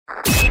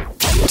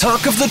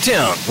Talk of the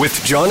Town with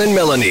John and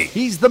Melanie.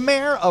 He's the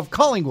mayor of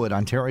Collingwood,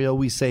 Ontario.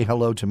 We say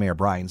hello to Mayor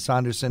Brian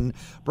Saunderson.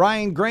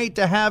 Brian, great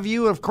to have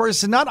you. Of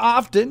course, not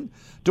often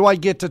do I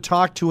get to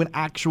talk to an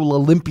actual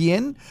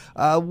Olympian.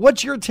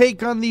 What's your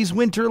take on these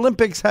Winter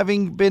Olympics,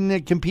 having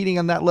been competing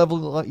on that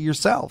level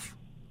yourself?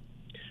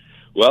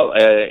 Well,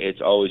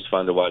 it's always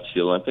fun to watch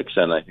the Olympics,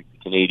 and I think the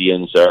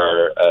Canadians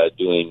are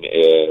doing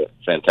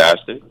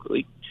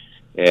fantastically.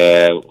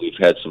 We've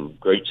had some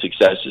great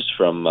successes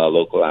from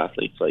local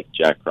athletes like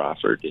Jack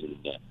Crawford and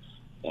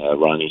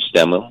Ronnie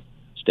Remy.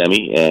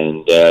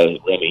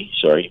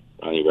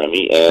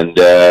 And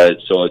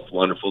so it's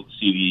wonderful to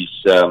see these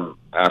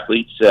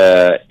athletes.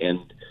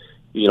 And,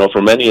 you know,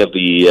 for many of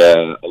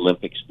the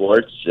Olympic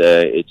sports,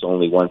 it's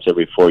only once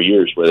every 4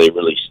 years where they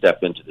really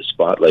step into the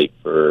spotlight.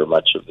 For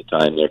much of the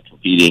time, they're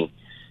competing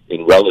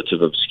in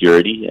relative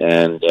obscurity.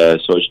 And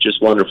so it's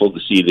just wonderful to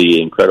see the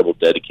incredible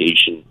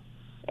dedication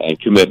and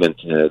commitment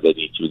that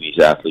each of these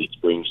athletes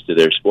brings to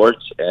their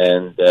sports,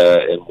 and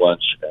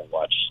watch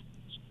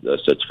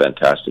such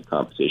fantastic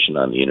competition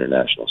on the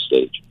international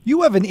stage.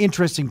 You have an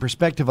interesting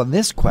perspective on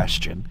this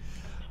question.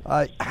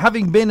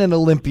 Having been an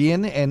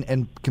Olympian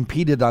and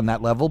competed on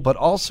that level, but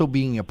also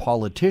being a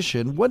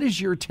politician, what is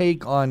your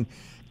take on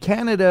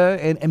Canada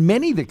and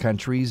many of the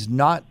countries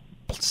not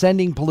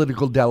sending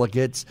political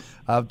delegates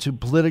to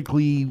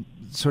politically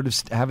sort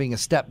of having a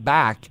step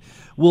back?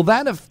 Would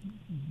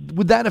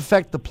that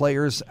affect the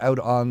players out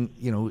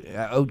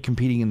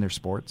competing in their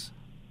sports?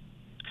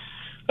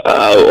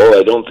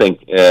 I don't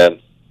think.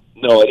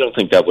 No, I don't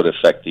think that would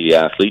affect the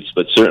athletes.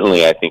 But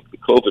certainly, I think the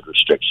COVID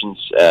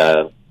restrictions,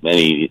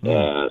 many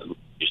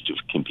used to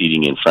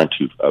competing in front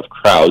of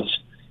crowds,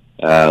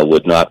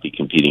 would not be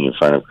competing in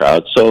front of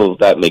crowds. So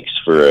that makes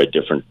for a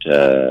different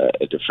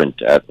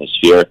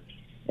atmosphere.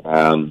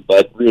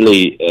 But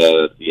really,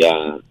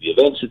 the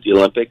events at the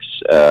Olympics,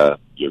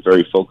 you're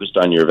very focused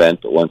on your event,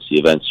 but once the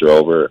events are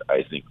over,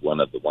 I think one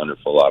of the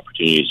wonderful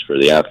opportunities for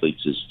the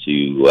athletes is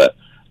to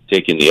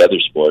take in the other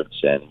sports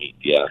and meet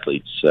the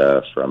athletes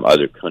from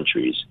other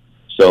countries.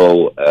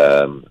 So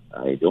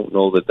I don't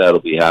know that that'll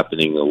be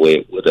happening the way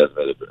it would have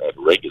at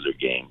regular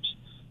games.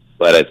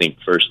 But I think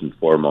first and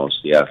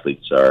foremost, the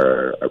athletes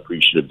are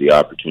appreciative of the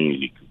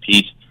opportunity to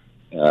compete.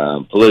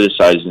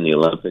 Politicizing the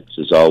Olympics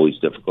is always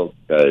difficult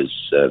because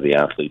the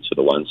athletes are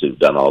the ones who've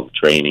done all the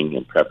training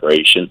and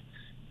preparation.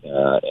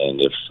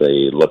 And if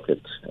they look at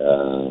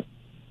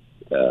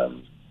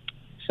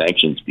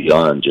sanctions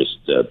beyond just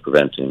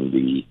preventing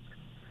the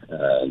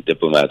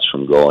diplomats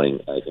from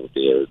going, I think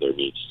there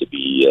needs to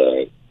be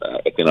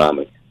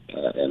economic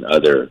and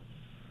other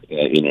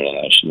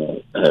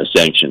international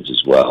sanctions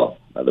as well.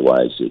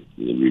 Otherwise,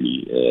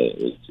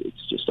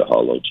 it's just a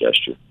hollow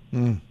gesture.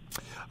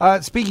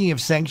 Speaking of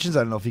sanctions,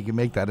 I don't know if you can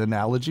make that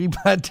analogy,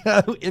 but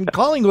in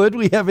Collingwood,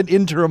 we have an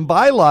interim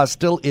bylaw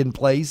still in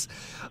place,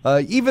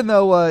 even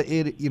though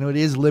it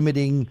is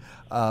limiting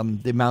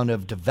the amount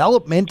of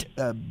development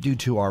due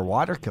to our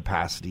water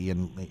capacity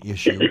and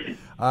issue.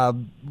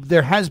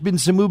 There has been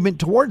some movement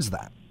towards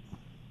that.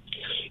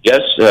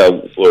 Yes,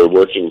 we're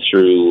working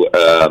through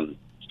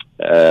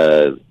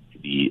the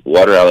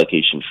water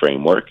allocation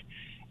framework.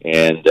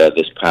 And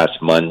this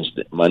past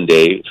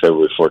Monday,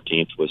 February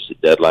 14th, was the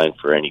deadline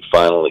for any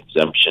final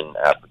exemption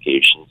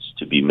applications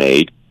to be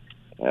made.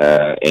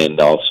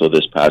 And also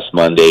this past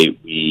Monday,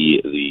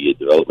 the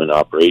Development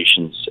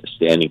Operations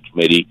Standing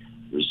Committee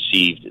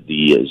received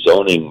the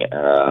zoning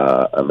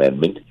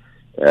amendment.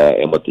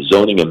 And what the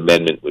zoning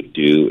amendment would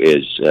do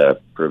is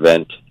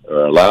prevent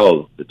or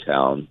allow the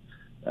town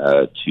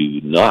to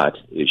not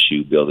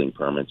issue building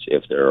permits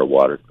if there are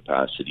water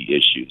capacity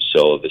issues.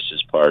 So this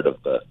is part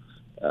of the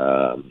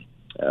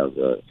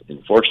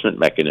enforcement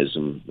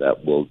mechanism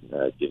that will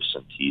give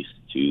some teeth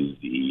to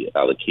the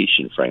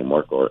allocation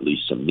framework, or at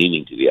least some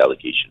meaning to the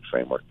allocation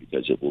framework,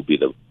 because it will be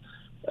the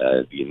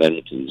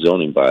amendment to the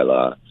zoning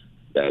bylaw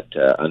that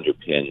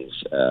underpins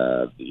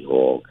the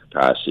whole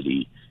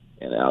capacity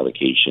and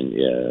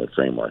allocation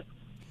framework.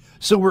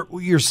 So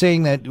you're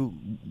saying that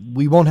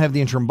we won't have the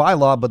interim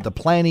bylaw, but the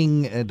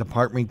planning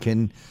department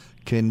can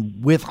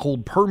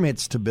withhold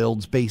permits to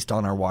builds based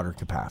on our water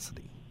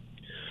capacity.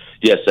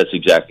 Yes, that's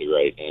exactly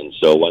right. And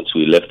so once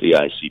we lift the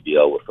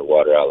ICBL with the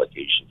water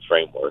allocation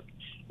framework,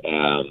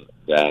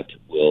 that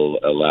will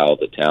allow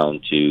the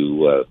town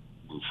to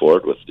move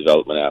forward with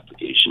development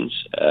applications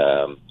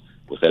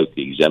without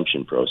the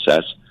exemption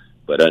process.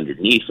 But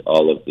underneath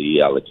all of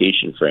the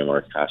allocation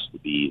framework has to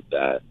be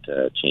that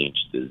change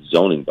to the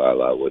zoning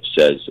bylaw, which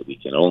says that we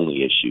can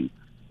only issue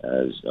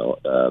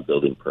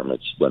building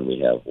permits when we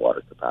have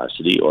water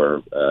capacity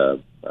or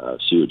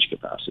sewage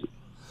capacity.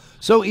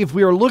 So if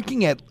we are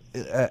looking at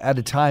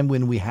a time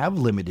when we have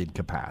limited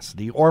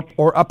capacity, or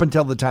up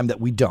until the time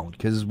that we don't,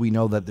 because we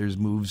know that there's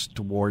moves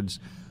towards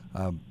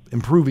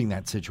improving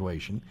that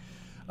situation,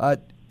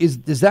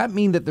 does that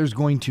mean that there's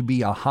going to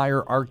be a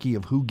hierarchy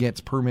of who gets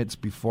permits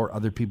before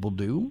other people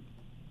do?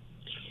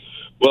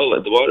 Well,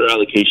 the water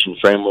allocation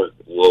framework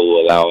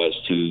will allow us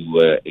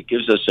to, it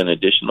gives us an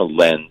additional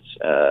lens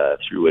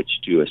through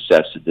which to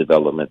assess a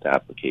development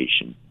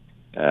application.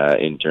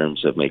 in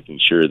terms of making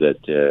sure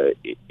that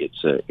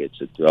it's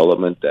a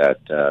development that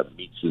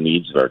meets the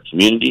needs of our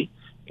community,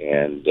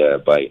 and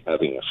by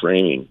having a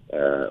framing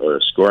or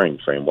a scoring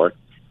framework,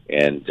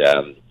 and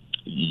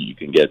you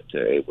can get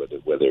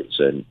whether it's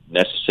a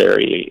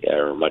necessary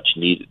or much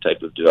needed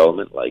type of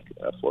development like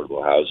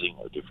affordable housing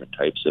or different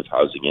types of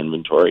housing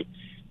inventory,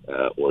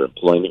 or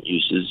employment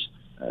uses,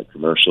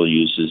 commercial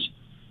uses.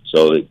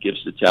 So it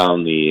gives the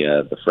town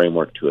the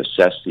framework to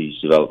assess these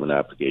development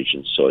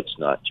applications, so it's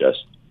not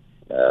just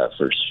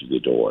first through the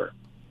door.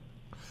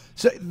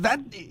 So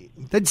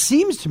that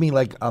seems to me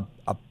like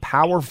a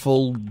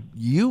powerful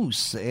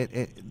use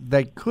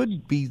that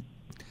could be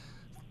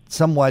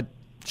somewhat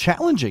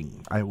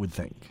challenging, I would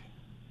think.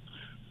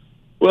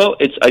 Well,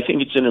 I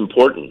think it's an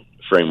important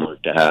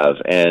framework to have,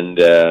 and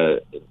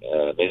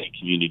many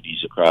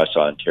communities across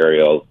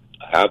Ontario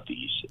have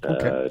these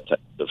types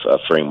of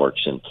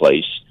frameworks in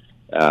place,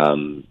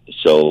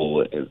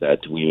 so that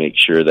we make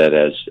sure that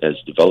as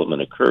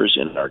development occurs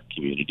in our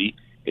community,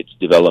 it's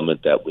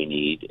development that we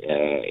need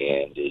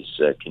and is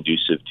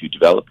conducive to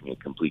developing a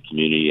complete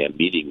community and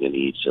meeting the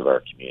needs of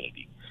our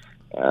community.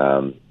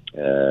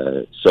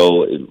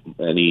 So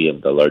many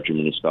of the larger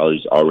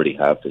municipalities already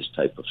have this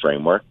type of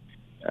framework,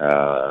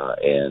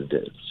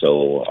 and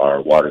so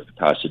our water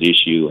capacity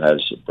issue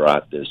has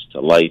brought this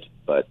to light.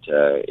 But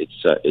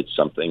it's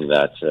something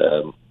that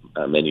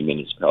many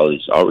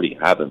municipalities already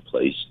have in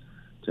place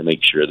to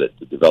make sure that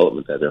the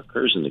development that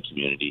occurs in the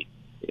community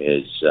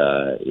is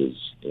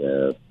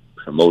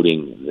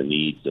promoting the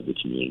needs of the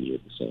community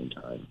at the same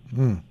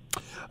time.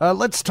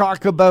 Let's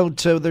talk about,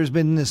 there's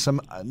been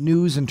some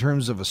news in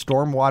terms of a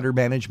stormwater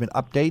management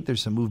update.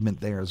 There's some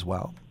movement there as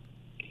well.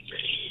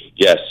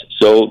 Yes.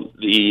 So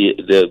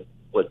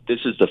this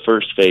is the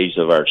first phase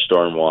of our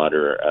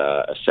stormwater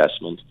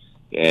assessment,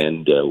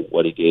 and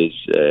what it is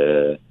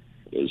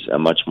a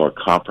much more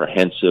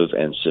comprehensive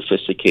and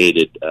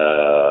sophisticated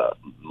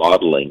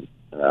modeling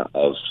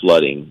of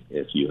flooding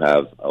if you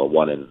have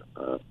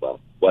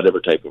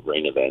whatever type of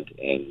rain event.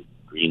 And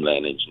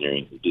Greenland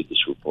Engineering, who did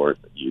this report,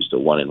 used a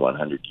 1 in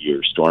 100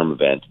 year storm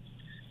event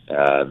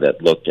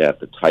that looked at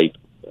the type,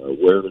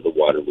 where the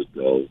water would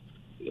go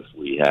if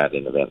we had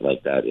an event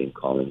like that in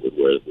Collingwood,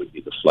 where would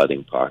be the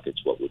flooding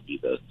pockets, what would be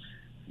the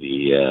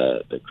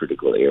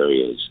critical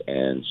areas.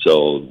 And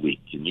so we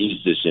can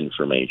use this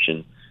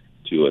information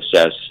to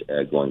assess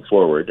going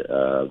forward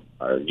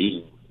our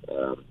new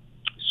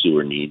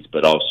sewer needs,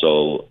 but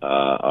also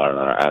on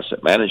our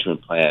asset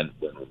management plan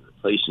when we're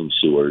replacing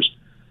sewers,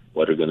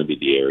 what are going to be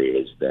the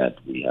areas that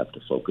we have to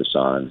focus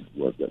on,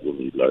 that will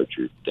need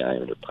larger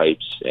diameter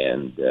pipes,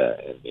 and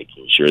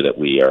making sure that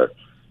we are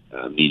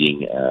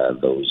meeting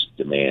those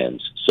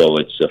demands. So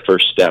it's the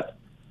first step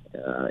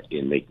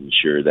in making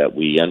sure that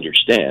we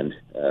understand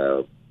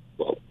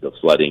the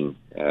flooding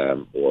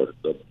or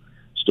the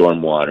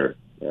stormwater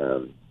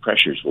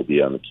pressures will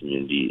be on the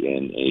community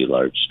in a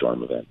large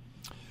storm event.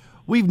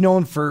 We've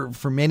known for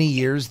many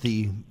years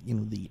the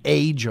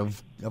age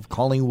of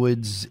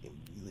Collingwood's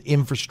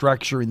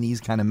infrastructure in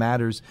these kind of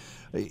matters.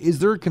 Is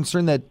there a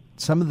concern that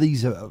some of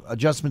these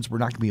adjustments we're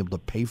not going to be able to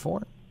pay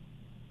for?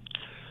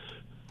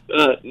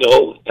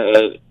 No,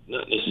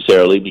 not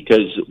necessarily,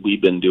 because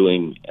we've been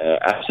doing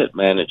asset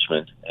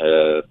management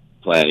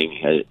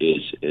planning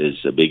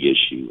is a big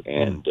issue,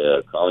 and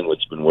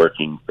Collingwood's been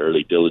working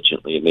fairly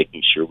diligently at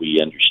making sure we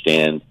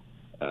understand,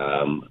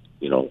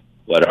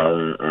 what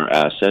are our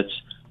assets,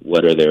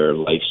 what are their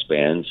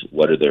lifespans,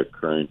 what are their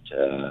current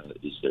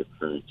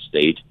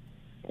state,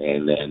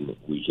 and then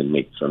we can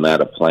make from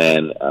that a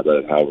plan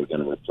about how we're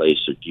going to replace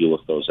or deal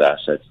with those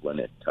assets when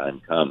that time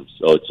comes.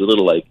 So it's a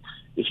little like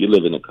if you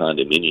live in a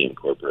condominium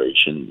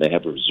corporation, they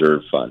have a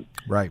reserve fund.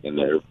 Right. And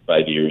every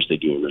 5 years they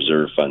do a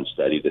reserve fund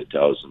study that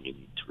tells them you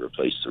need to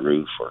replace the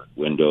roof or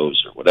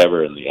windows or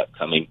whatever in the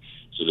upcoming,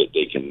 so that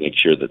they can make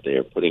sure that they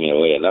are putting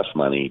away enough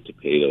money to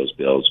pay those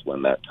bills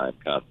when that time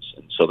comes.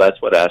 And so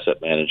that's what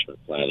asset management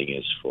planning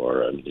is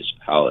for a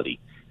municipality.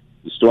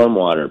 The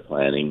stormwater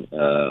planning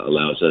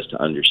allows us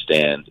to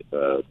understand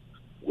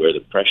where the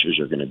pressures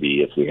are going to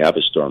be if we have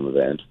a storm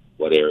event,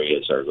 what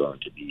areas are going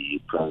to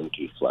be prone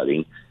to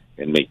flooding,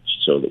 and make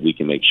so that we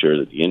can make sure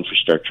that the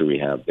infrastructure we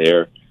have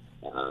there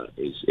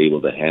is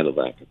able to handle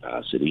that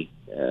capacity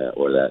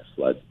or that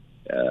flood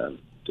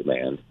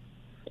demand.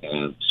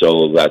 And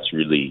so that's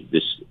really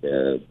this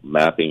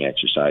mapping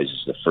exercise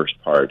is the first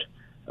part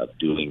of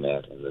doing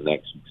that, and the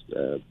next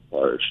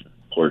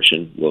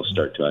portion we'll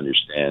start to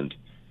understand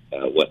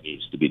what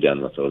needs to be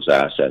done with those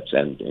assets.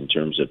 And in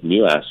terms of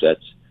new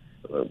assets,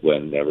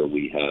 whenever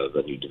we have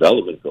a new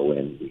development go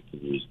in, we can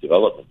use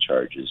development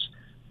charges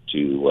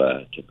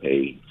to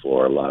pay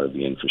for a lot of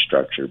the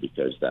infrastructure,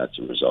 because that's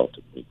a result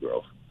of new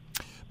growth.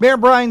 Mayor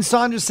Brian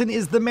Saunderson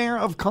is the mayor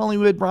of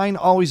Collingwood. Brian,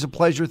 always a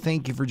pleasure.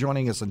 Thank you for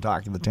joining us and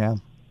talking to the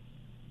town.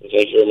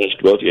 Thank you very much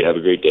to both of you. Have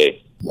a great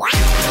day.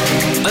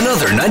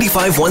 Another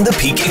 95.1 The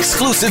Peak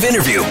exclusive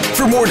interview.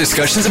 For more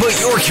discussions about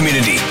your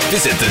community,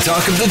 visit the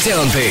Talk of the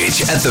Town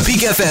page at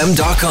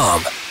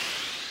thepeakfm.com.